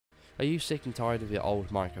Are you sick and tired of your old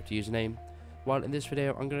Minecraft username? Well, in this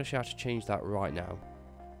video I'm going to show you how to change that right now.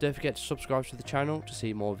 Don't forget to subscribe to the channel to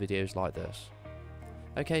see more videos like this.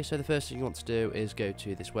 Okay, so the first thing you want to do is go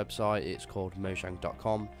to this website. It's called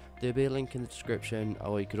mojang.com. There'll be a link in the description,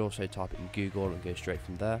 or you could also type it in Google and go straight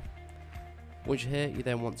from there. Once you're here, you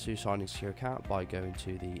then want to sign into your account by going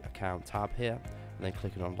to the account tab here and then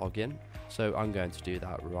clicking on login. So I'm going to do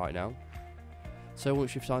that right now. So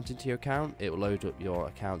once you've signed into your account, it will load up your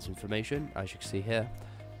account's information, as you can see here.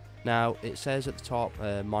 Now it says at the top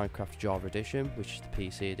Minecraft Java Edition, which is the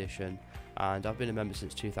PC edition, and I've been a member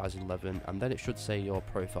since 2011, and then it should say your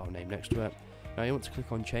profile name next to it. Now you want to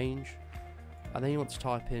click on change, and then you want to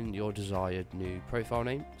type in your desired new profile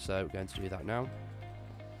name, so we're going to do that now.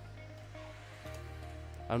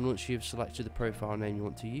 And once you've selected the profile name you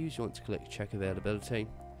want to use, you want to click check availability.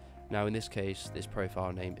 Now in this case, this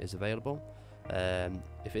profile name is available.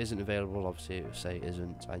 If it isn't available, obviously it will say it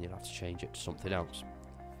isn't, and you'll have to change it to something else.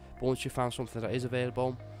 But once you've found something that is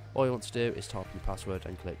available, all you want to do is type in your password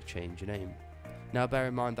and click change your name. Now bear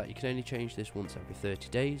in mind that you can only change this once every 30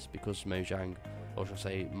 days because Mojang, or should I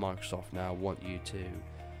say Microsoft, now want you to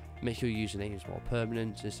make your usernames more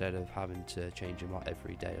permanent instead of having to change them like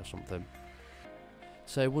every day or something.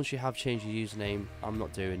 So once you have changed your username, I'm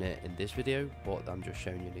not doing it in this video, but I'm just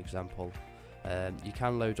showing you an example. You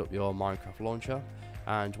can load up your Minecraft launcher,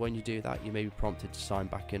 and when you do that you may be prompted to sign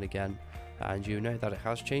back in again, and you know that it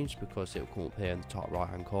has changed because it will come up here in the top right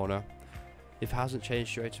hand corner. If it hasn't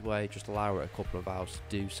changed straight away, just allow it a couple of hours to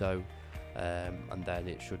do so, and then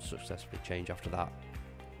it should successfully change after that.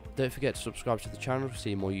 Don't forget to subscribe to the channel to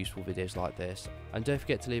see more useful videos like this, and don't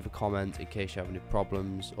forget to leave a comment in case you have any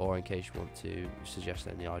problems or in case you want to suggest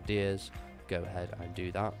any ideas. Go ahead and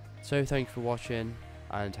do that. So thank you for watching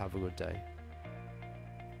and have a good day.